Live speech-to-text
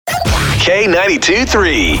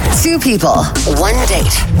K92 Two people, one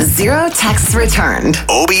date, zero texts returned.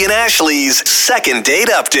 Obie and Ashley's second date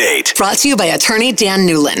update. Brought to you by attorney Dan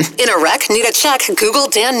Newlin. In a wreck, need a check, Google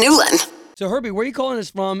Dan Newlin. So, Herbie, where are you calling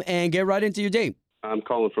us from? And get right into your date. I'm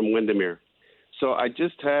calling from Windermere. So I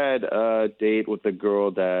just had a date with a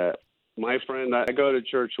girl that my friend I go to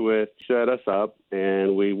church with set us up,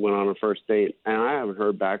 and we went on a first date, and I haven't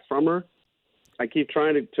heard back from her. I keep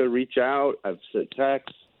trying to reach out. I've sent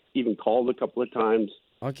texts, even called a couple of times.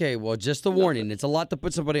 Okay, well, just a warning. It's a lot to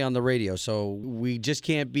put somebody on the radio, so we just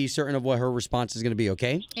can't be certain of what her response is going to be,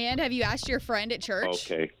 okay? And have you asked your friend at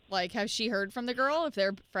church? Okay. Like, has she heard from the girl? If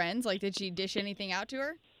they're friends, like, did she dish anything out to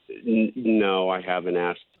her? No, I haven't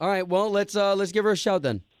asked. All right, well, let's give her a shout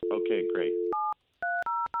then. Okay, great.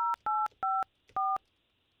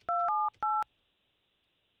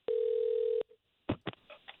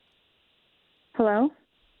 Hello,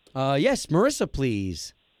 Yes, Marissa,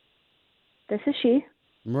 please. this is she.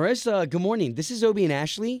 Marissa, good morning. This is Obie and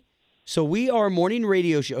Ashley. So we are morning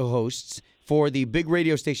radio show hosts for the big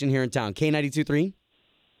radio station here in town, K92.3.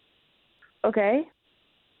 Okay.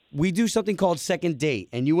 We do something called Second Date,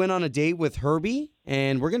 and you went on a date with Herbie,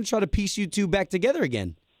 and we're going to try to piece you two back together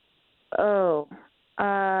again. Oh,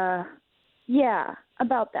 yeah,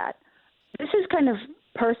 about that. This is kind of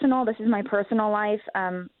personal. This is my personal life.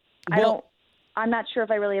 I'm not sure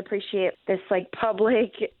if I really appreciate this, like,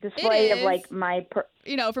 public display of, like, my...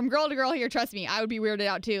 From girl to girl here, trust me, I would be weirded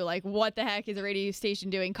out too. Like, what the heck is a radio station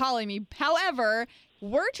doing calling me? However,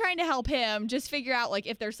 we're trying to help him just figure out, like,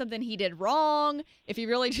 if there's something he did wrong, if he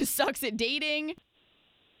really just sucks at dating.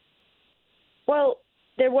 Well,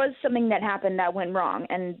 there was something that happened that went wrong,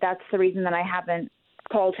 and that's the reason that I haven't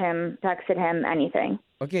called him, texted him, anything.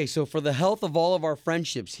 Okay, so for the health of all of our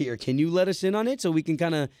friendships here, can you let us in on it so we can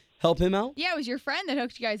kind of help him out? Yeah, it was your friend that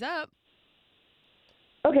hooked you guys up.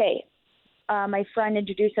 Okay. My friend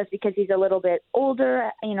introduced us because he's a little bit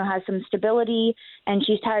older, has some stability, and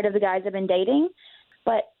she's tired of the guys I've been dating.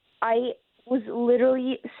 But I was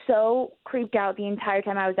literally so creeped out the entire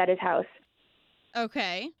time I was at his house.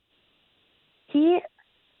 Okay. He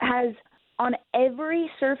has, on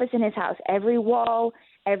every surface in his house, every wall,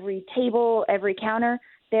 every table, every counter,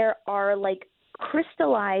 there are, like,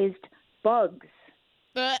 crystallized bugs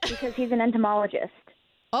because he's an entomologist.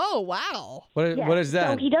 Oh, wow. What is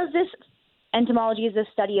that? So he does this. Entomology is the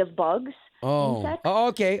study of bugs, insects. Oh,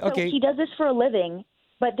 okay. So he does this for a living,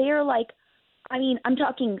 but they are like, I'm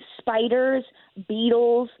talking spiders,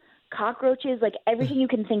 beetles, cockroaches, like everything you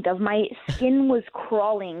can think of. My skin was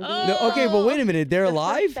crawling. No, okay, but wait a minute. They're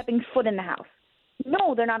alive? Stepping foot in the house.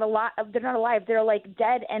 No, they're not alive. They're not alive. They're like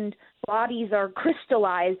dead, and bodies are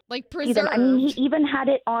crystallized. Like preserved. He even had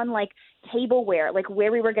it on like tableware, like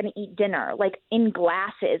where we were going to eat dinner, like in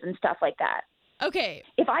glasses and stuff like that. Okay.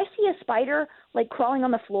 If I see a spider, like, crawling on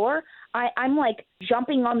the floor, I'm, like,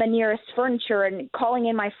 jumping on the nearest furniture and calling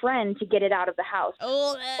in my friend to get it out of the house.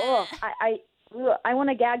 Oh, I want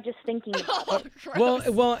to gag just thinking about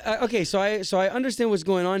it. Okay, so I understand what's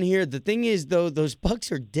going on here. The thing is, though, those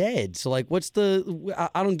bugs are dead. So, like,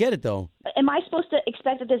 I don't get it, though. Am I supposed to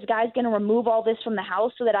expect that this guy's going to remove all this from the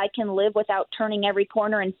house so that I can live without turning every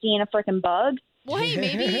corner and seeing a freaking bug? Well, hey,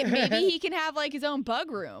 maybe he can have, like, his own bug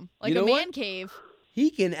room, like a man cave. He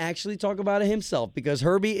can actually talk about it himself because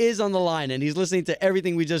Herbie is on the line and he's listening to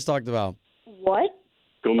everything we just talked about. What?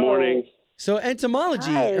 Good morning. So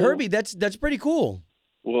entomology, Hi. Herbie, that's pretty cool.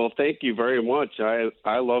 Well, thank you very much.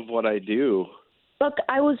 I love what I do. Look,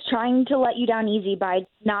 I was trying to let you down easy by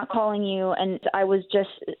not calling you, and I was just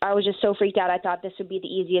so freaked out. I thought this would be the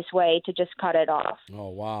easiest way to just cut it off. Oh,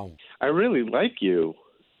 wow. I really like you.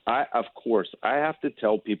 Of course, I have to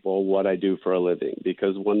tell people what I do for a living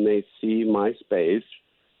because when they see my space,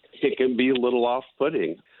 it can be a little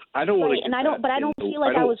off-putting. I don't want to. But I don't feel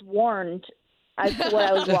like I was warned as to what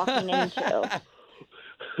I was walking into.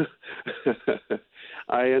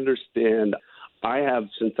 I understand. I have,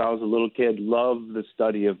 since I was a little kid, loved the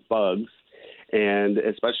study of bugs, and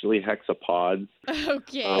especially hexapods.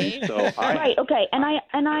 Okay. Right. Okay. And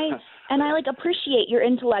I like appreciate your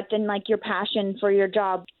intellect and like your passion for your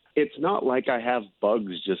job. It's not like I have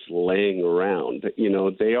bugs just laying around.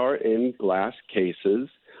 They are in glass cases.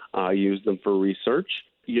 I use them for research.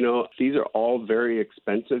 These are all very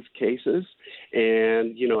expensive cases.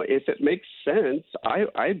 And, if it makes sense,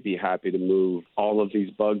 I'd be happy to move all of these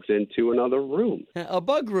bugs into another room. A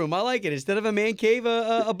bug room. I like it. Instead of a man cave,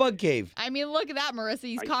 a bug cave. I mean, look at that, Marissa.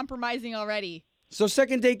 He's compromising already. So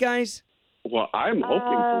second date, guys? Well, I'm hoping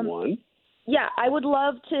for one. Yeah, I would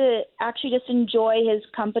love to actually just enjoy his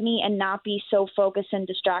company and not be so focused and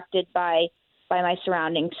distracted by by my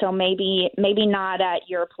surroundings. So maybe not at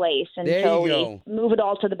your place until we move it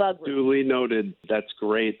all to the bug room. Duly noted. That's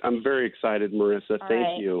great. I'm very excited, Marissa.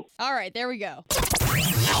 Thank you. All right, there we go.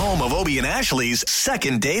 Home of Obie and Ashley's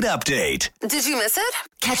second date update. Did you miss it?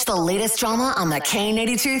 Catch the latest drama on the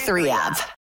K82 3 app.